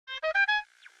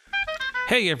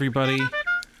Hey everybody,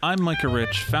 I'm Micah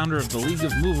Rich, founder of the League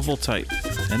of Movable Type,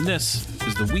 and this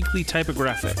is the Weekly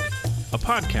Typographic, a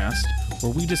podcast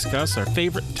where we discuss our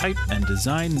favorite type and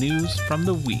design news from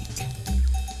the week.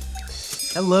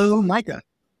 Hello, Micah.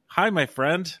 Hi, my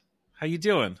friend. How you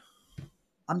doing?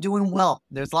 I'm doing well.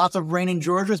 There's lots of rain in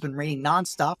Georgia. It's been raining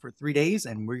nonstop for 3 days,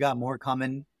 and we got more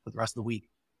coming for the rest of the week.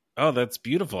 Oh, that's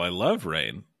beautiful. I love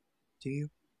rain. Do you?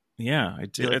 Yeah, I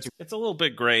do. It's a little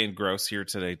bit gray and gross here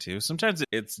today, too. Sometimes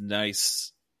it's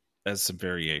nice as some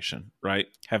variation, right?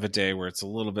 Have a day where it's a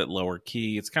little bit lower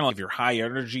key. It's kind of like if you're high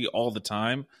energy all the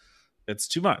time, it's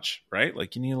too much, right?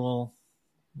 Like you need a little,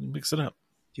 mix it up.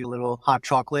 Do a little hot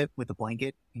chocolate with a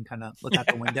blanket and kind of look out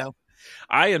the window.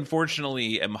 I,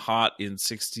 unfortunately, am hot in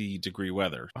 60-degree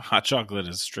weather. Hot chocolate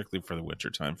is strictly for the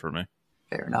wintertime for me.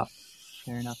 Fair enough.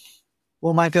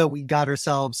 Well, Micah, we got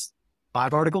ourselves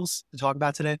 5 articles to talk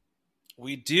about today.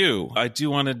 We do. I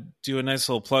do want to do a nice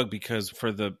little plug because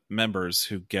for the members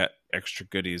who get extra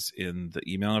goodies in the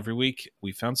email every week,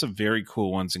 we found some very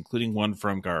cool ones, including one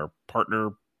from our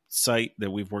partner site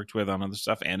that we've worked with on other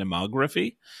stuff, Animography.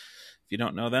 If you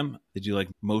don't know them, they do like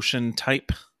motion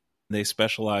type. They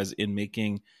specialize in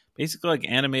making basically like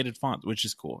animated fonts, which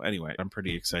is cool. Anyway, I'm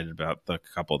pretty excited about the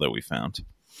couple that we found.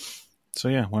 So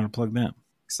yeah, want to plug that.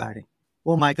 Exciting.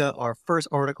 Well, Micah, our first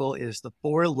article is The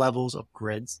 4 Levels of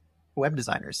Grids for Web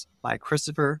Designers by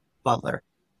Christopher Butler.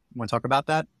 You want to talk about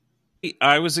that?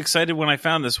 I was excited when I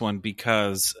found this one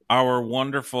because our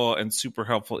wonderful and super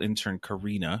helpful intern,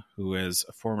 Karina, who is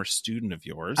a former student of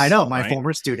yours. I know, my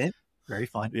former student. Very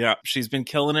fun. Yeah, she's been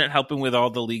killing it, helping with all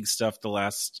the league stuff the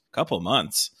last couple of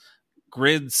months.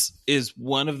 Grids is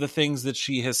one of the things that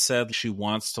she has said she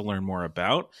wants to learn more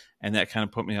about. And that kind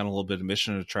of put me on a little bit of a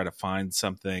mission to try to find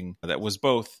something that was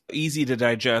both easy to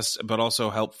digest, but also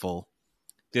helpful.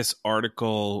 This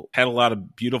article had a lot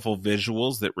of beautiful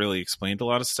visuals that really explained a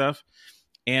lot of stuff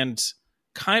and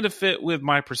kind of fit with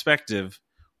my perspective,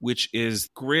 which is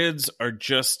grids are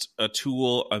just a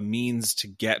tool, a means to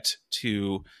get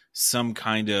to some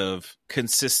kind of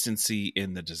consistency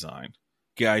in the design,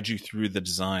 guide you through the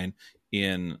design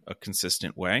in a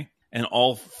consistent way. And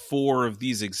all 4 of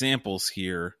these examples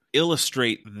here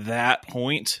illustrate that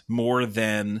point more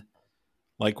than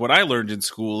like what I learned in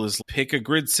school is pick a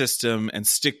grid system and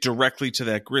stick directly to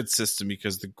that grid system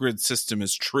because the grid system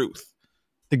is truth.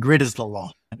 The grid is the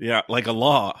law. Yeah, like a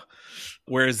law.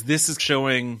 Whereas this is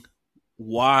showing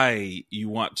why you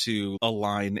want to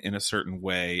align in a certain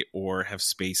way or have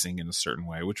spacing in a certain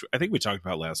way, which I think we talked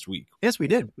about last week. Yes, we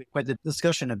did. We had quite the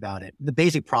discussion about it. The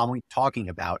basic problem we're talking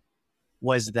about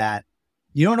was that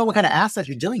you don't know what kind of assets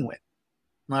you're dealing with.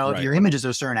 Well, if your image is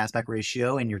a certain aspect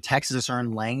ratio and your text is a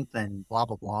certain length and blah,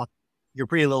 blah, blah, your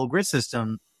pretty little grid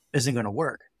system isn't going to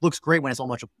work. Looks great when it's a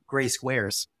bunch of gray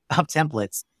squares of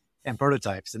templates and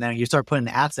prototypes. And then you start putting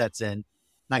assets in,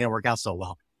 not going to work out so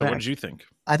well. What did you think?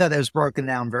 I thought that was broken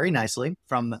down very nicely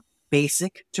from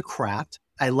basic to craft.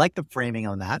 I like the framing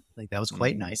on that. Like that was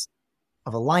quite nice.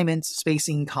 Of alignment,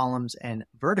 spacing, columns, and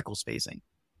vertical spacing,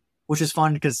 which is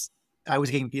fun because I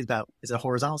was getting confused about, is it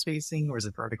horizontal spacing or is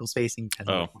it vertical spacing?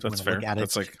 Oh, that's fair.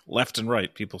 That's like left and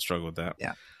right. People struggle with that.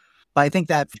 Yeah. But I think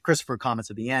that Christopher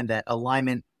comments at the end that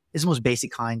alignment is the most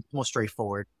basic kind, most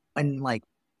straightforward. And like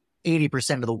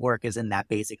 80% of the work is in that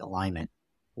basic alignment.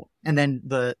 And then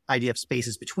the idea of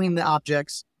spaces between the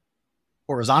objects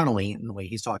horizontally in the way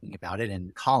he's talking about it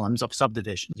and columns of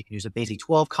subdivision. You can use a basic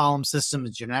 12 column system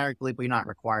generically, but you're not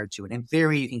required to. And in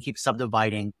theory, you can keep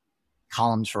subdividing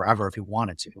columns forever if you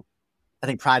wanted to. I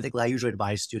think practically, I usually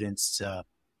advise students to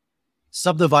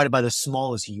subdivide it by the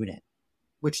smallest unit,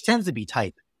 which tends to be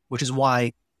type, which is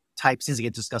why type seems to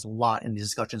get discussed a lot in the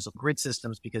discussions of grid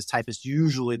systems because type is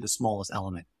usually the smallest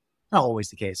element. Not always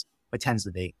the case, but tends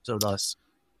to be. So thus,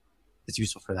 it's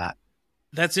useful for that.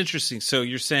 That's interesting. So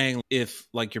you're saying if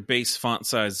like your base font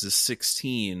size is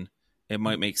 16, it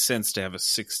might make sense to have a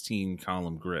 16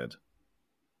 column grid.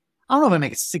 I don't know if I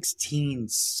make it 16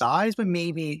 size, but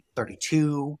maybe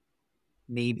 32.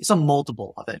 Maybe some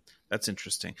multiple of it. That's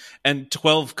interesting. And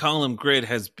 12 column grid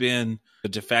has been the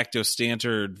de facto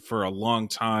standard for a long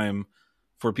time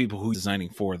for people who are designing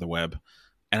for the web.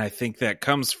 And I think that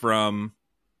comes from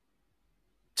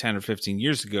 10 or 15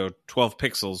 years ago, 12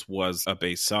 pixels was a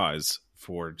base size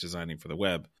for designing for the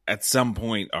web. At some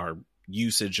point, our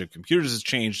usage of computers has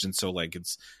changed. And so like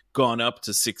it's gone up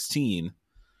to 16.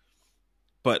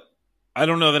 But I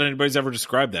don't know that anybody's ever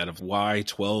described that of why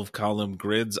 12 column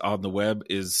grids on the web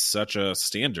is such a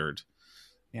standard.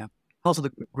 Yeah. Also,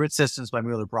 the Grid Systems by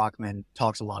Mueller Brockman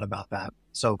talks a lot about that.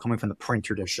 So coming from the print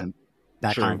tradition,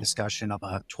 that kind of discussion of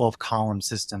a 12 column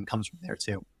system comes from there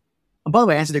too. And by the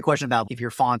way, I answered the question about if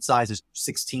your font size is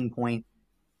 16 point.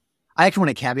 I actually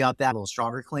want to caveat that a little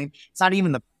stronger claim. It's not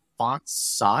even the font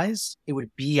size. It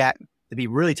would be to be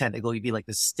really technical, it'd be like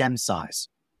the stem size.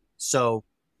 So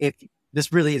if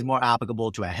this really is more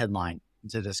applicable to a headline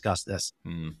to discuss this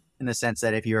in the sense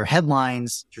that if your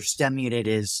headlines, your stem unit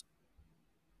is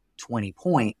 20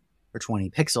 point or 20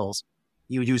 pixels,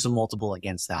 you would use a multiple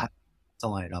against that to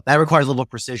line it up. That requires a level of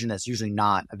precision that's usually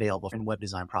not available in web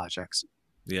design projects.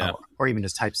 Yeah. Or even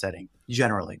just typesetting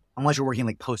generally, unless you're working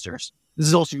like posters. This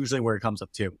is also usually where it comes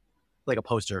up too, like a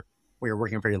poster where you're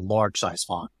working a very large size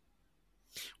font.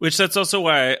 Which that's also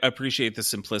why I appreciate the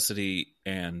simplicity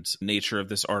and nature of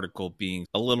this article being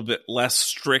a little bit less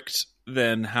strict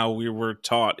than how we were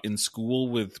taught in school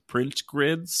with print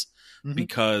grids,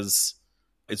 because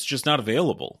it's just not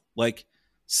available. Like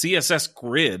CSS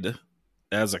grid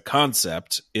as a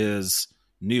concept is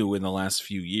new in the last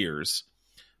few years.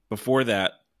 Before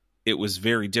that, it was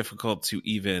very difficult to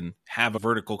even have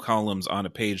vertical columns on a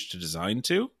page to design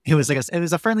to. It was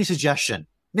a friendly suggestion.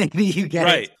 Maybe you get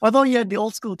it. Although you had the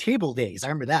old school table days. I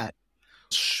remember that.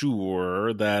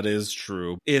 Sure, that is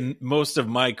true. In most of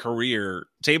my career,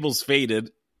 tables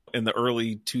faded in the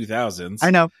early 2000s.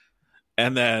 I know.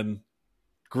 And then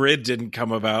grid didn't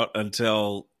come about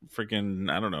until freaking,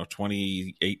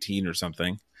 2018 or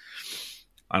something.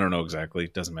 I don't know exactly.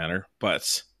 Doesn't matter.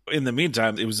 But in the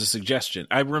meantime, it was a suggestion.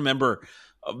 I remember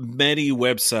many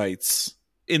websites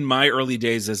in my early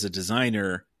days as a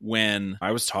designer when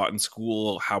I was taught in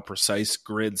school how precise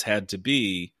grids had to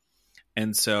be.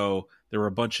 And so there were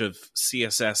a bunch of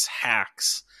CSS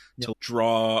hacks to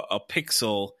draw a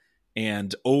pixel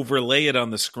and overlay it on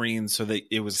the screen so that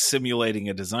it was simulating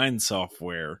a design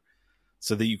software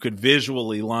so that you could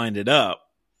visually line it up.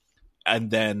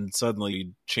 And then suddenly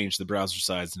you change the browser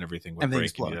size and everything would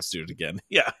break and you have to do it again.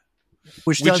 Yeah.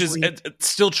 Which is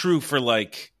still true for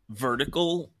like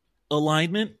vertical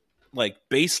alignment. Like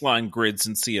baseline grids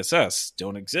in CSS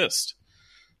don't exist.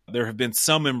 There have been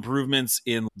some improvements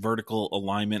in vertical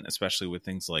alignment, especially with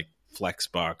things like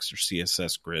Flexbox or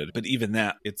CSS Grid. But even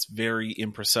that, it's very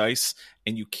imprecise,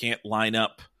 and you can't line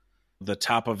up the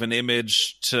top of an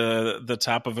image to the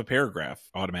top of a paragraph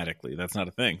automatically. That's not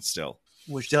a thing still.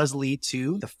 Which does lead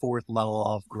to the fourth level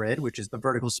of grid, which is the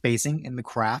vertical spacing in the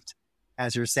craft.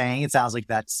 As you're saying, it sounds like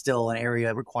that's still an area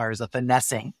that requires a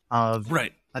finessing of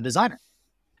a designer.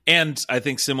 And I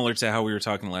think similar to how we were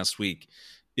talking last week,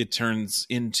 it turns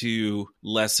into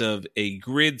less of a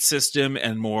grid system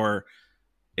and more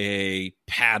a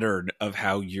pattern of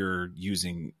how you're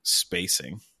using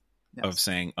spacing, of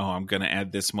saying, oh, I'm going to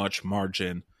add this much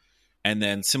margin. And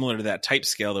then similar to that type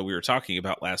scale that we were talking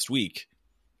about last week,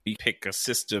 you pick a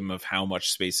system of how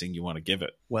much spacing you want to give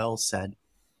it. Well said.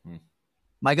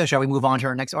 Micah, shall we move on to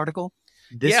our next article?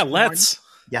 Let's.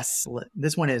 Yes.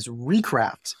 This one is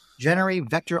Recraft. Generate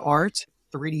vector art,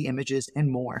 3D images, and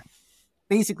more.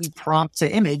 Basically prompt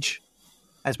to image,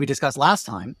 as we discussed last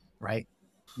time, right?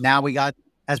 Now we got,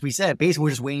 as we said, basically we're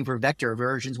just waiting for vector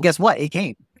versions. Guess what? It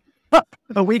came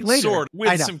a week later. Sort of,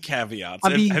 with some caveats.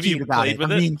 Have you played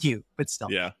with it? I'm being cute, but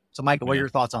still. Yeah. So Micah, what are your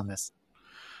thoughts on this?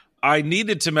 I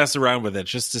needed to mess around with it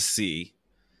just to see.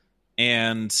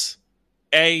 And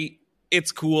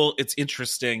it's cool. It's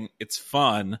interesting. It's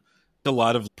fun. A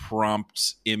lot of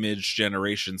prompt image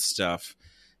generation stuff.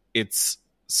 It's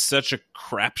such a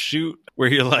crapshoot where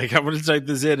you're like, I'm going to type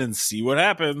this in and see what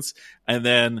happens. And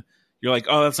then you're like,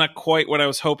 oh, that's not quite what I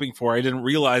was hoping for. I didn't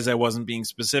realize I wasn't being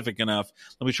specific enough.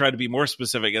 Let me try to be more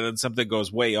specific. And then something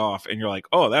goes way off and you're like,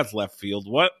 oh, that's left field.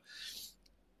 What?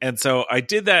 And so I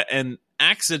did that and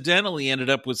accidentally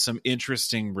ended up with some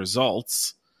interesting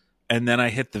results. And then I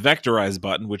hit the vectorize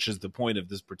button, which is the point of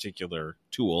this particular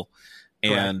tool,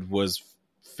 and was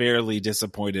fairly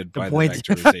disappointed by the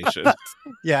vectorization.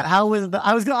 Yeah,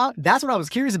 that's what I was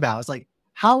curious about. It's like,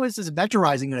 how is this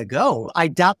vectorizing going to go? I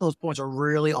doubt those points are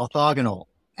really orthogonal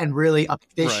and really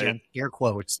efficient, air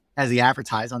quotes, as they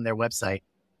advertise on their website.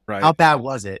 Right. How bad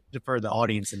was it for the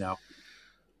audience to know?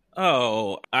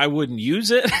 Oh, I wouldn't use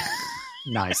it.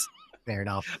 Nice. Fair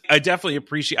enough. I definitely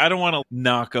appreciate, I don't want to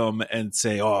knock them and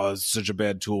say, oh, it's such a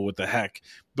bad tool, what the heck?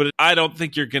 But I don't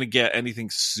think you're going to get anything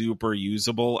super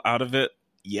usable out of it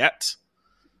yet.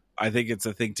 I think it's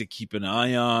a thing to keep an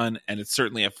eye on, and it's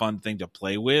certainly a fun thing to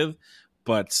play with.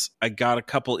 But I got a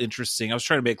couple interesting, I was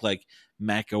trying to make like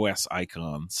Mac OS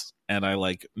icons, and I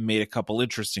like made a couple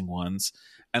interesting ones.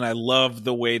 And I love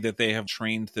the way that they have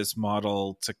trained this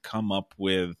model to come up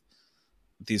with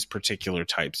these particular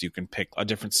types. You can pick a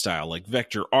different style, like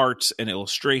vector art and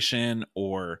illustration,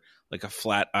 or like a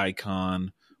flat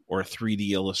icon or a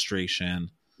 3D illustration.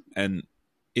 And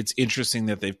it's interesting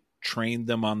that they've trained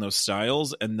them on those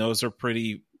styles, and those are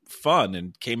pretty fun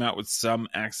and came out with some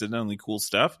accidentally cool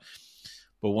stuff.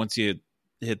 But once you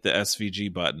hit the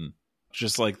SVG button,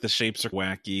 just like the shapes are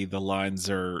wacky, the lines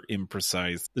are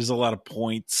imprecise. There's a lot of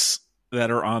points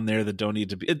that are on there that don't need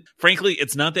to be. Frankly,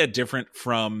 it's not that different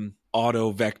from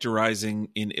auto vectorizing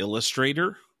in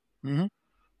Illustrator,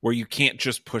 where you can't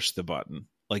just push the button.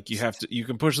 Like you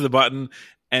can push the button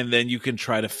and then you can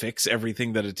try to fix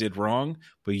everything that it did wrong.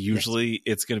 But usually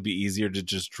it's going to be easier to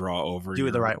just draw over. Do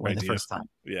it the right way the first time.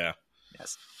 Yeah.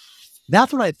 Yes.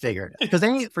 That's what I figured. Because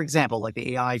for example, like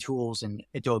the AI tools in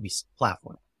Adobe's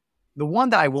platform, the one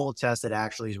that I will attest that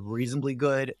actually is reasonably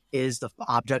good is the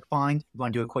object find. You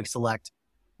want to do a quick select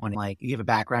on, like, you have a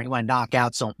background, you want to knock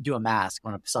out do a mask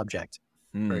on a subject,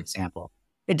 for example.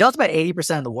 It does about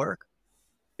 80% of the work.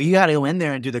 You got to go in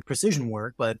there and do the precision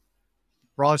work, but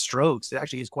broad strokes, it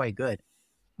actually is quite good.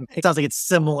 It sounds like it's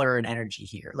similar in energy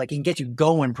here. Like, it can get you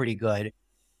going pretty good,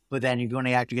 but then you're going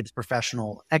to actually get this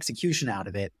professional execution out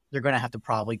of it. You're going to have to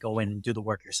probably go in and do the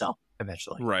work yourself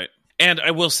eventually. Right. And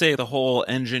I will say the whole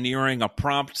engineering a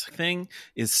prompt thing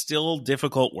is still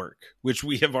difficult work, which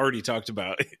we have already talked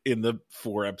about in the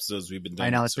 4 episodes we've been doing. I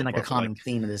know, it's been like a common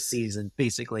theme of this season,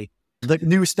 basically. The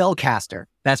new spellcaster.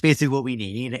 That's basically what we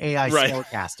need. You need an AI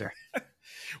spellcaster.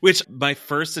 Which my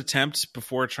first attempt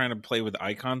before trying to play with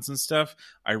icons and stuff,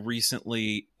 I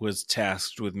recently was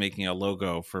tasked with making a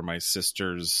logo for my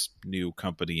sister's new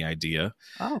company idea.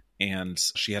 Oh. And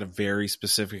she had a very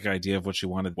specific idea of what she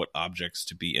wanted, what objects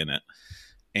to be in it.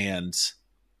 And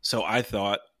so I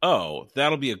thought, oh,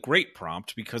 that'll be a great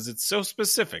prompt because it's so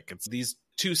specific. It's these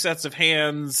 2 sets of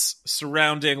hands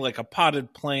surrounding like a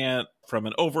potted plant from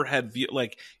an overhead view.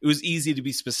 Like, it was easy to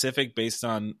be specific based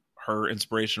on her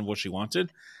inspiration of what she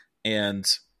wanted. And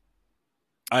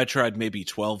I tried maybe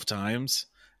 12 times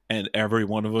and every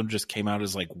one of them just came out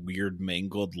as like weird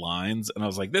mangled lines. And I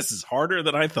was like, this is harder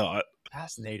than I thought.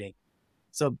 Fascinating.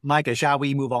 So, Micah, shall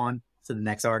we move on to the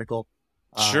next article?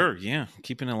 Sure. Yeah.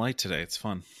 Keeping it light today. It's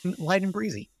fun. Light and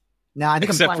breezy. Now, I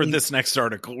think except for this next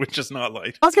article, which is not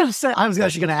light. I was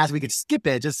actually going to ask if we could skip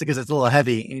it just because it's a little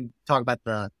heavy and talk about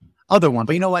the other one.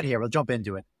 But you know what? Here, we'll jump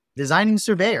into it. Designing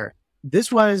Surveyor.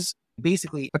 This was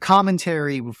basically a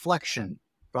commentary reflection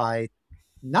by,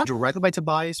 not directly by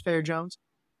Tobias Fairjones,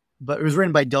 but it was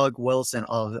written by Doug Wilson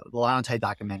of the Linotype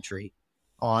documentary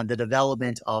on the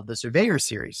development of the Surveyor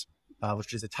series,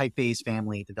 which is a typeface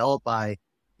family developed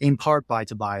in part by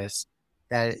Tobias,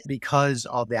 that because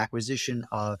of the acquisition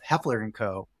of Heffler &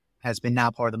 Co. has been now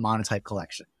part of the Monotype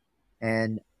collection.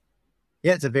 And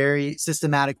yeah, it's a very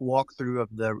systematic walkthrough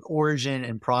of the origin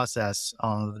and process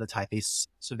of the typeface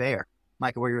Surveyor.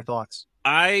 Micah, what are your thoughts?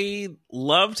 I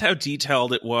loved how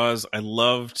detailed it was. I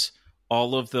loved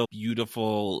all of the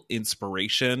beautiful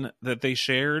inspiration that they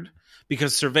shared,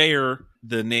 because Surveyor,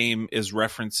 the name is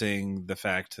referencing the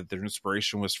fact that their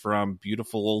inspiration was from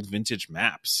beautiful old vintage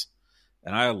maps.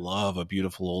 And I love a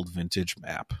beautiful old vintage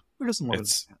map. Who doesn't love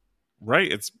it?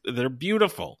 Right. They're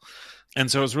beautiful. And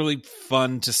so it was really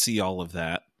fun to see all of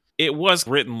that. It was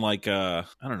written like a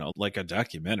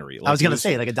documentary. Like, I was going to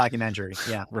say like a documentary.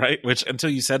 Yeah. Right. Which, until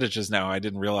you said it just now, I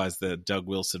didn't realize that Doug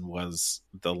Wilson was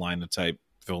the Linotype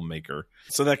filmmaker.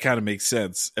 So that kind of makes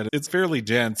sense. And it's fairly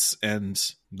dense and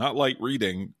not light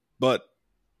reading, but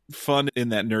fun in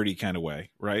that nerdy kind of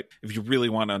way. Right. If you really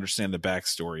want to understand the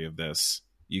backstory of this,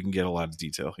 you can get a lot of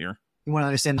detail here. You want to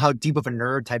understand how deep of a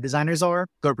nerd type designers are?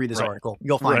 Go read this article.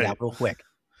 You'll find out real quick.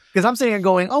 Because I'm sitting here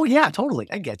going, oh yeah, totally.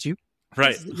 I get you.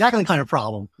 Right. It's exactly the kind of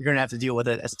problem you're going to have to deal with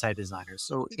it as a type designer.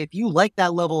 So if you like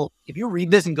that level, if you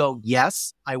read this and go,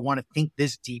 yes, I want to think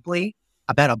this deeply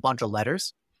about a bunch of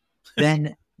letters,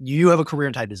 then you have a career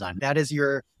in type design. That is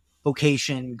your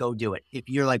vocation. Go do it. If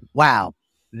you're like, wow,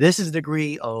 this is a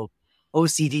degree of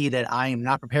OCD that I am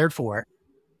not prepared for,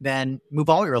 then move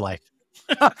all your life.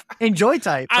 Enjoy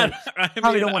type. I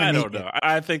don't know.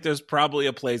 I think there's probably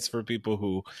a place for people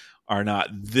who are not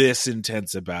this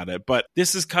intense about it, but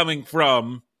this is coming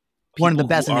from one of the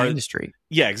best in the industry.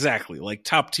 Yeah, exactly. Like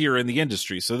top tier in the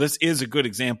industry. So this is a good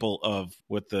example of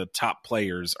what the top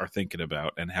players are thinking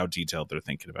about and how detailed they're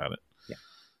thinking about it.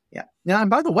 Yeah. Now, and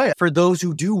by the way, for those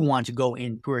who do want to go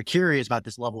in, who are curious about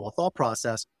this level of thought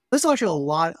process, there's actually a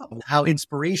lot of how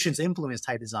inspirations influence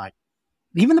type design.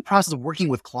 Even the process of working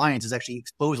with clients is actually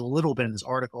exposed a little bit in this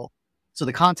article. So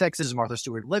the context is Martha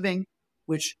Stewart Living,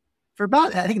 which for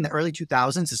about, I think in the early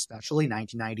 2000s, especially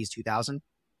 1990s, 2000,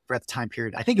 for at the time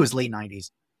period, I think it was late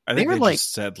 90s. I think they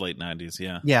just said late 90s,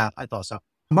 yeah. Yeah, I thought so.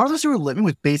 Martha Stewart Living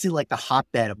was basically like the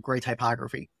hotbed of great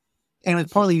typography. And it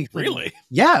was partly... Really?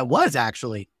 Yeah, it was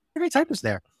actually. Great typists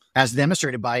there, as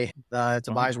demonstrated by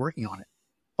Tobias working on it.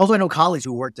 Also, I know colleagues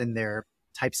who worked in their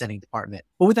typesetting department.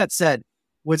 But with that said,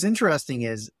 what's interesting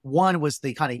is one was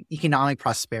the kind of economic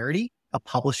prosperity of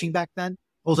publishing back then.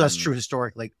 Also, that's true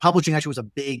historically. Like, publishing actually was a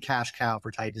big cash cow for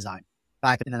type design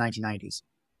back in the 1990s.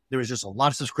 There was just a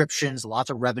lot of subscriptions, lots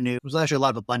of revenue. There was actually a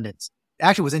lot of abundance.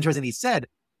 Actually, what's interesting, he said,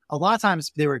 a lot of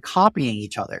times they were copying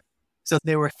each other. So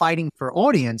they were fighting for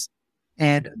audience,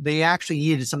 and they actually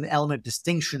needed some element of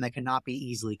distinction that cannot be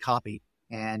easily copied.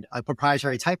 And a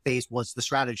proprietary typeface was the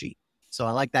strategy. So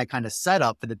I like that kind of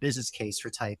setup for the business case for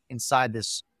type inside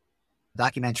this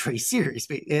documentary series,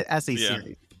 essay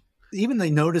series. Even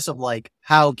the notice of like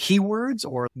how keywords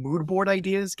or mood board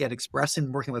ideas get expressed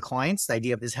in working with clients, the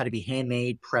idea of this had to be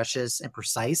handmade, precious, and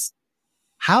precise.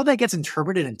 How that gets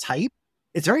interpreted in type,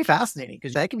 it's very fascinating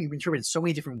because that can be interpreted so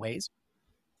many different ways.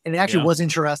 And it actually was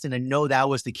interesting to know that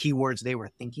was the keywords they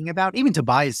were thinking about. Even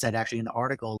Tobias said actually in the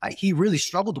article, he really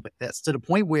struggled with this to the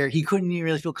point where he couldn't even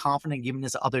really feel confident giving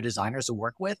this to other designers to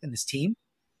work with in his team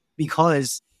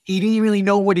because he didn't really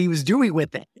know what he was doing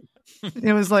with it.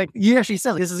 It was like, you actually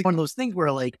said, this is one of those things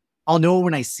where like, I'll know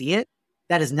when I see it.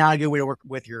 That is not a good way to work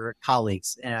with your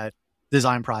colleagues in a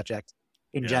design project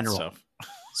in general.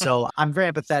 So I'm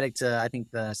very empathetic to, I think,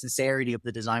 the sincerity of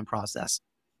the design process.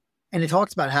 And it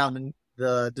talks about how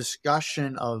the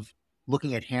discussion of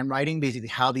looking at handwriting, basically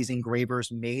how these engravers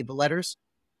made the letters,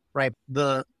 right?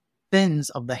 The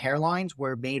fins of the hairlines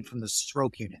were made from the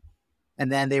stroke unit,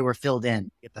 and then they were filled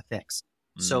in at the fix.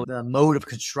 So the mode of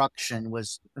construction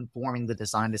was informing the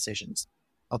design decisions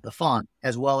of the font,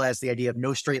 as well as the idea of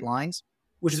no straight lines,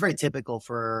 which is very typical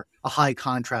for a high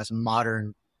contrast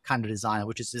modern kind of design,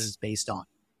 which this is based on.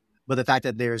 But the fact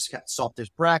that there's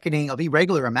bracketing of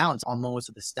irregular amounts on most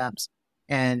of the stems,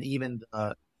 and even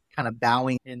the kind of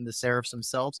bowing in the serifs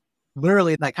themselves,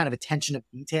 literally that kind of attention of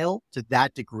detail to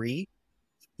that degree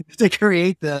to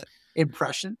create the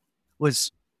impression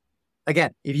was,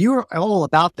 again, if you're all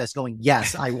about this going,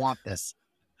 yes, I want this,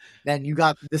 then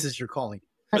this is your calling.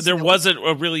 There was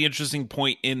a really interesting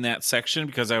point in that section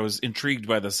because I was intrigued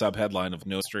by the subheadline of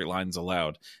no straight lines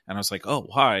allowed. And I was like, oh,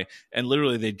 why? And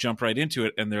literally they jump right into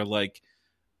it and they're like,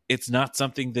 it's not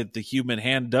something that the human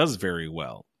hand does very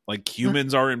well. Like,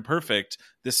 humans are imperfect.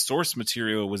 This source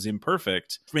material was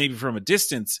imperfect. Maybe from a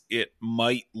distance, it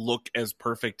might look as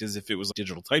perfect as if it was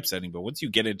digital typesetting. But once you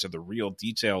get into the real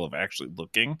detail of actually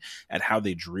looking at how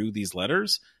they drew these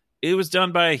letters, it was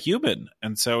done by a human.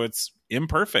 And so it's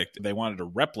imperfect. They wanted to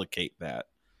replicate that.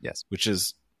 Yes. Which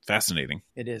is fascinating.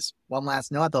 It is. One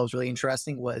last note I thought was really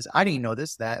interesting was, I didn't know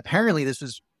this, that apparently this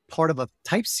was part of a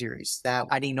type series that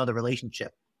I didn't know the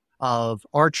relationship of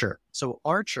Archer. So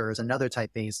Archer is another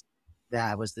typeface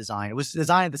that was designed. It was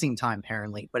designed at the same time,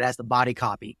 apparently, but as the body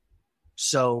copy.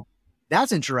 So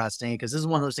that's interesting because this is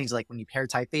one of those things like when you pair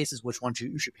typefaces, which one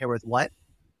you should pair with what?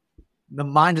 The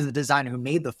mind of the designer who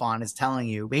made the font is telling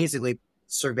you basically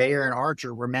Surveyor and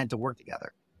Archer were meant to work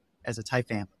together as a type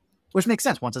family, which makes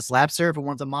sense. One's a slab serif and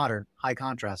one's a modern high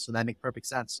contrast. So that makes perfect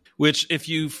sense. Which, if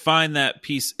you find that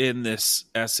piece in this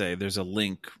essay, there's a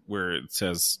link where it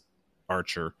says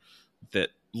Archer that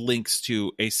links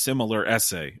to a similar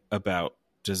essay about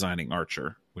designing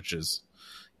Archer, which is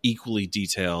equally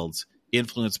detailed,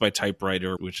 influenced by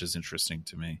typewriter, which is interesting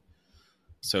to me.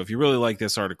 So if you really like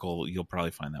this article, you'll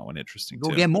probably find that one interesting too.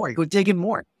 Go get more. Go dig in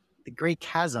more. The great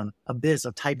chasm, abyss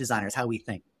of type designers, how we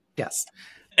think. Yes.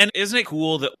 And isn't it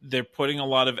cool that they're putting a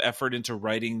lot of effort into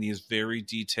writing these very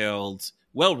detailed,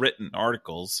 well-written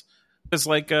articles as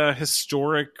like a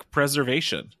historic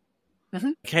preservation?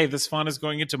 Mm-hmm. Okay, this font is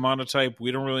going into monotype.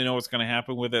 We don't really know what's going to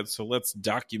happen with it, so let's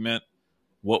document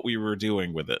what we were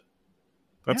doing with it.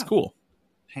 That's cool.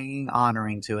 Paying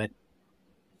honoring to it.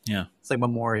 Yeah. It's like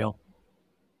memorial.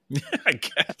 I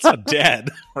guess I'm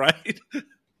dead, right?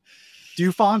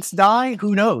 Do fonts die?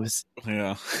 Who knows?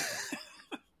 Yeah.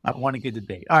 I want a good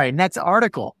debate. All right, next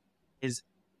article this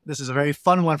is a very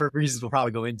fun one for reasons we'll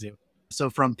probably go into. So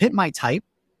from Pit My Type,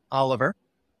 Oliver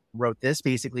wrote this.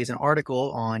 Basically, it's an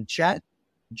article on Chat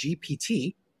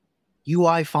GPT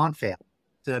UI font fail.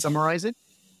 To summarize it,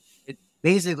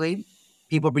 basically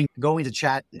people have been going to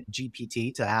Chat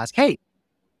GPT to ask, hey,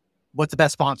 what's the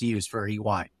best font to use for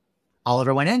UI?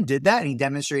 Oliver went in, did that, and he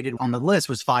demonstrated on the list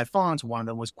was 5 fonts. One of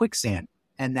them was Quicksand.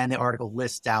 And then the article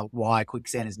lists out why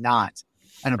Quicksand is not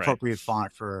an appropriate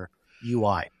font for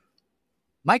UI.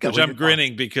 Micah, which I'm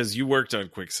grinning because you worked on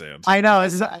Quicksand. I know.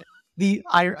 The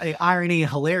irony and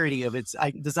hilarity of it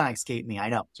does not escape me. I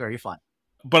know. It's very fun.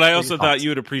 But I also thought you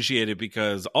would appreciate it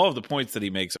because all of the points that he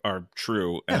makes are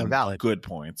true and valid. Good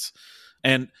points.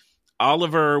 And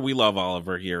Oliver, we love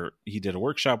Oliver here. He did a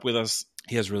workshop with us.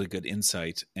 He has really good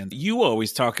insight. And you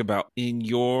always talk about in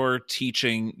your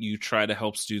teaching, you try to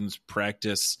help students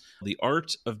practice the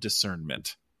art of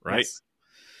discernment, right? Yes.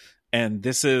 And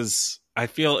this is, I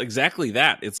feel exactly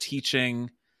that. It's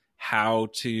teaching how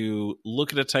to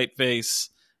look at a typeface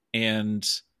and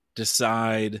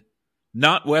decide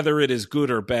not whether it is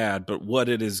good or bad, but what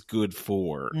it is good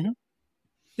for. Mm-hmm.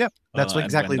 Yep. That's what And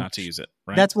exactly. when not to use it,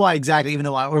 right? That's why exactly, even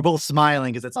though we're both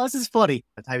smiling because this is funny.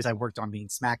 The times I worked on being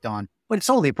smacked on, but it's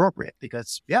totally appropriate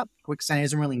because, Quicksand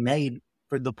isn't really made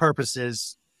for the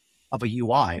purposes of a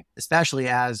UI, especially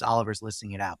as Oliver's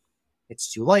listing it out.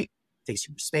 It's too light, takes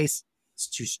too much space, it's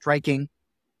too striking,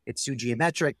 it's too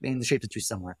geometric, and the shapes are too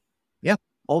similar. Yeah,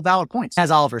 all valid points. As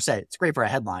Oliver said, it's great for a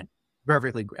headline,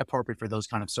 perfectly appropriate for those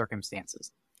kind of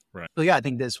circumstances. Right. So I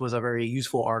think this was a very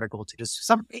useful article to just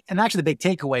and actually the big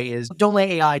takeaway is don't let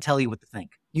AI tell you what to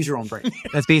think. Use your own brain.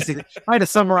 That's basically trying to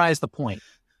summarize the point.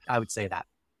 I would say that.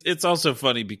 It's also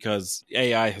funny because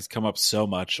AI has come up so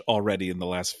much already in the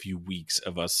last few weeks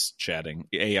of us chatting.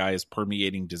 AI is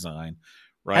permeating design,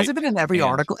 right? Has it been in every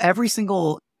article? Every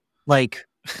single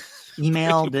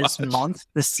email this month,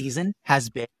 this season has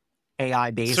been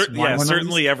AI based.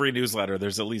 Certainly every newsletter,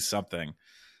 there's at least something.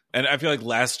 And I feel like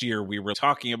last year we were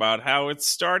talking about how it's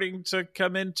starting to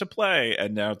come into play.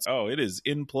 And now it is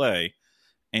in play.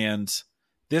 And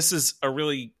this is a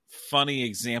really funny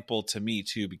example to me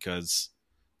too, because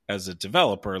as a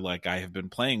developer, I have been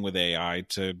playing with AI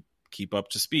to keep up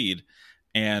to speed.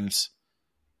 And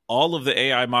all of the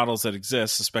AI models that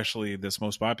exist, especially this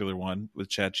most popular one with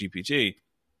ChatGPT,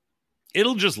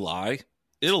 it'll just lie.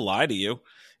 It'll lie to you.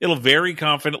 It'll very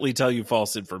confidently tell you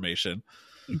false information.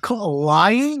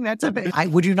 Lying? That's a bit.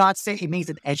 Would you not say it makes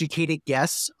an educated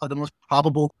guess of the most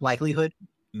probable likelihood?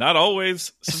 Not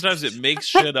always. Sometimes it makes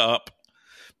shit up.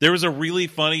 There was a really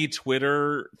funny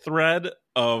Twitter thread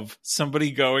of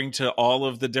somebody going to all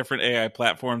of the different AI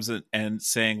platforms and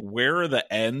saying, where are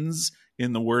the N's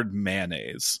in the word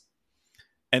mayonnaise?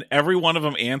 And every one of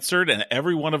them answered, and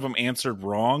every one of them answered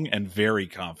wrong and very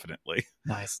confidently.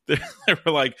 Nice. They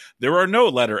were like, there are no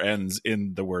letter N's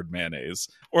in the word mayonnaise.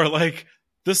 Or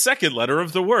the second letter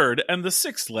of the word and the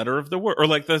sixth letter of the word, or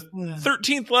the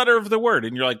 13th letter of the word.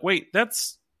 And you're like, wait,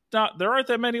 that's not, there aren't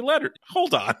that many letters.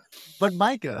 Hold on. But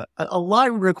Micah, a lie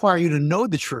would require you to know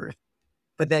the truth,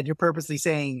 but then you're purposely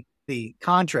saying the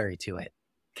contrary to it.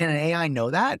 Can an AI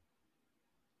know that?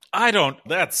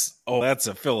 That's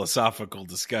a philosophical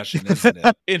discussion, isn't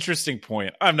it? Interesting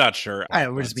point. I'm not sure.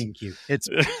 We're just being cute. It's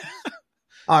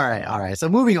all right. So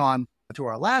moving on to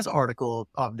our last article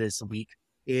of this week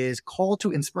is Call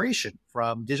to Inspiration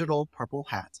from Digital Purple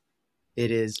Hat.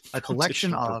 It is a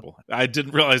collection of... I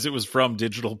didn't realize it was from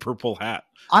Digital Purple Hat.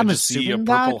 I'm assuming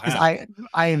that because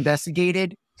I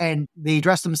investigated and they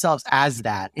address themselves as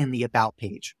that in the About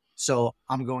page. So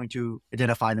I'm going to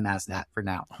identify them as that for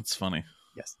now. That's funny.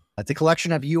 Yes. It's a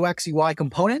collection of UX, UI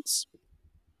components.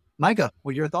 Micah,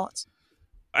 what are your thoughts?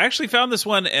 I actually found this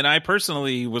one and I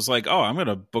personally was like, I'm going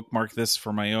to bookmark this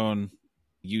for my own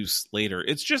use later.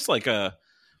 It's just a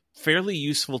fairly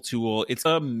useful tool. It's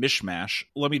a mishmash.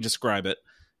 Let me describe it.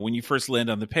 When you first land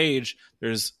on the page,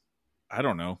 there's,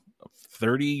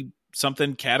 30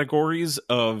 something categories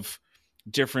of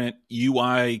different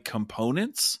UI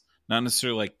components, not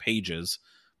necessarily pages,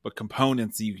 but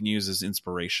components that you can use as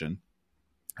inspiration.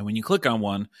 And when you click on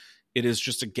one, it is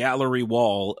just a gallery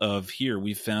wall of here,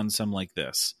 we found some like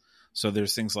this. So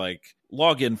there's things like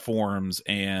login forms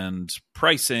and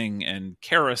pricing and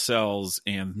carousels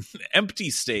and empty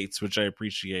states, which I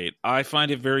appreciate. I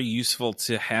find it very useful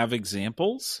to have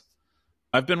examples.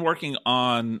 I've been working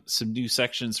on some new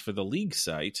sections for the League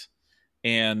site,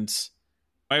 and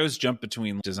I always jump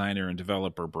between designer and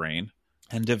developer brain.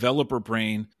 And developer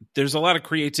brain, there's a lot of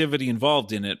creativity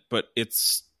involved in it, but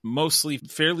it's mostly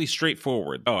fairly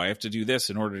straightforward. I have to do this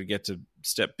in order to get to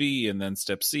step B and then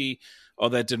step C.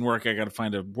 That didn't work. I got to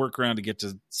find a workaround to get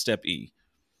to step E.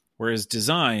 Whereas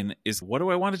design is, what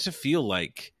do I want it to feel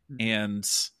like? And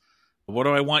what do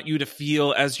I want you to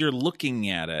feel as you're looking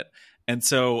at it? And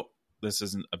so this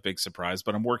isn't a big surprise,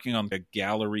 but I'm working on a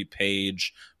gallery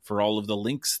page for all of the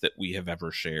links that we have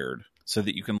ever shared so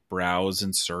that you can browse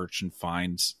and search and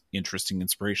find interesting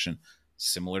inspiration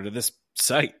similar to this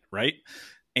site, right?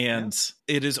 And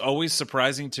It is always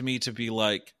surprising to me to be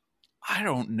like, I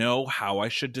don't know how I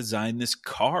should design this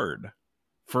card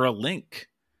for a link.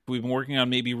 We've been working on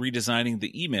maybe redesigning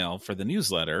the email for the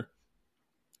newsletter.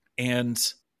 And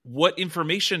what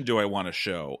information do I want to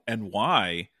show and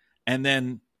why? And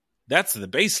then that's the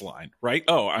baseline, right?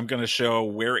 I'm going to show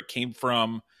where it came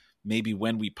from, maybe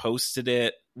when we posted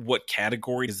it, what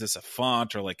category, is this a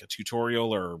font or a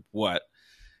tutorial or what?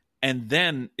 And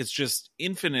then it's just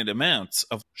infinite amounts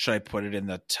of, should I put it in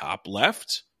the top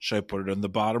left? Should I put it in the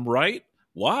bottom right?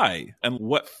 Why? And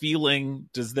what feeling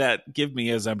does that give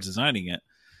me as I'm designing it?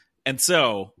 And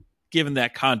so, given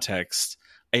that context,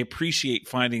 I appreciate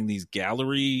finding these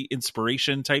gallery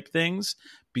inspiration type things,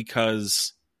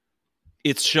 because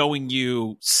it's showing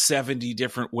you 70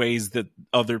 different ways that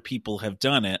other people have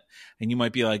done it. And you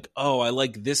might be like, oh, I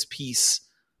like this piece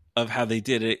of how they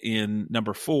did it in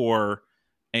number 4.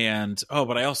 And, oh,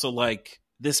 but I also like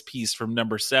this piece from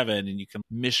number 7. And you can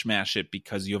mishmash it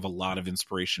because you have a lot of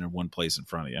inspiration in one place in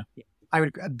front of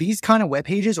you. These kind of web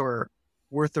pages are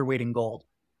worth their weight in gold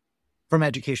from an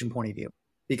education point of view.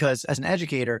 Because as an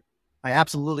educator, I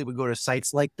absolutely would go to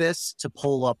sites like this to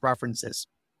pull up references.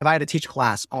 If I had to teach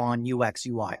class on UX,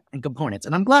 UI, and components,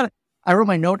 and I'm glad I wrote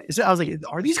my note. I was like,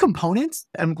 are these components?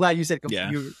 I'm glad you said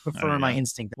you confirm my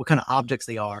instinct, what kind of objects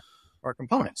they are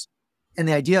components. And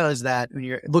the idea is that when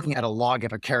you're looking at a log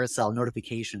of a carousel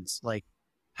notifications, like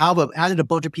how did a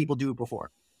bunch of people do it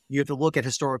before? You have to look at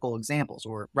historical examples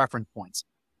or reference points.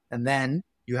 And then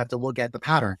you have to look at the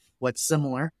pattern, what's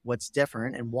similar, what's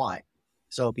different, and why.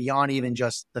 So beyond even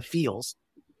just the feels,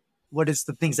 what is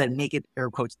the things that make it, air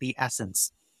quotes, the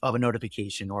essence of a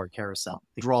notification or a carousel?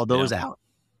 To draw those out.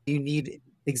 You need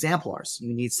exemplars.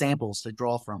 You need samples to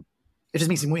draw from. It just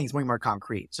makes things way more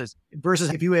concrete. So versus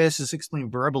if you ask us to explain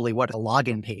verbally what a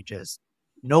login page is,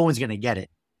 no one's going to get it.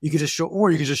 You could just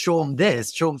show them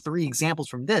this, show them 3 examples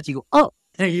from this. You go, oh,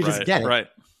 and you just get it. Right.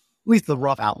 At least the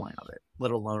rough outline of it,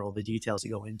 let alone all the details that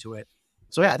go into it.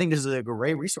 So yeah, I think this is a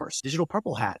great resource. Digital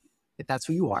Purple Hat, if that's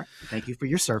who you are. Thank you for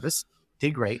your service.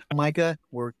 Did great. Micah,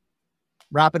 we're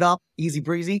wrap it up. Easy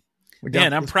breezy.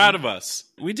 Man, I'm proud of us.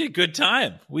 We did good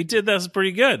time. That was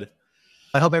pretty good.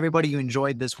 I hope everybody you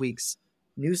enjoyed this week's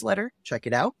newsletter. Check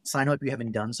it out. Sign up if you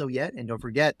haven't done so yet. And don't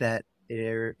forget that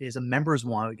there is a members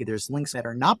one. There's links that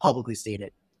are not publicly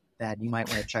stated that you might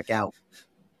want to check out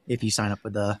if you sign up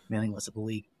with the mailing list of the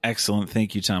league. Excellent.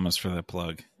 Thank you, Thomas, for that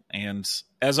plug. And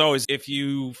as always, if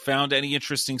you found any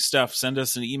interesting stuff, send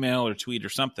us an email or tweet or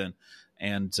something,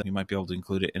 and we might be able to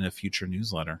include it in a future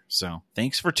newsletter. So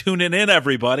thanks for tuning in,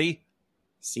 everybody.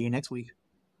 See you next week.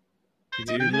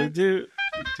 Do-do-do.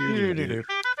 Do-do-do.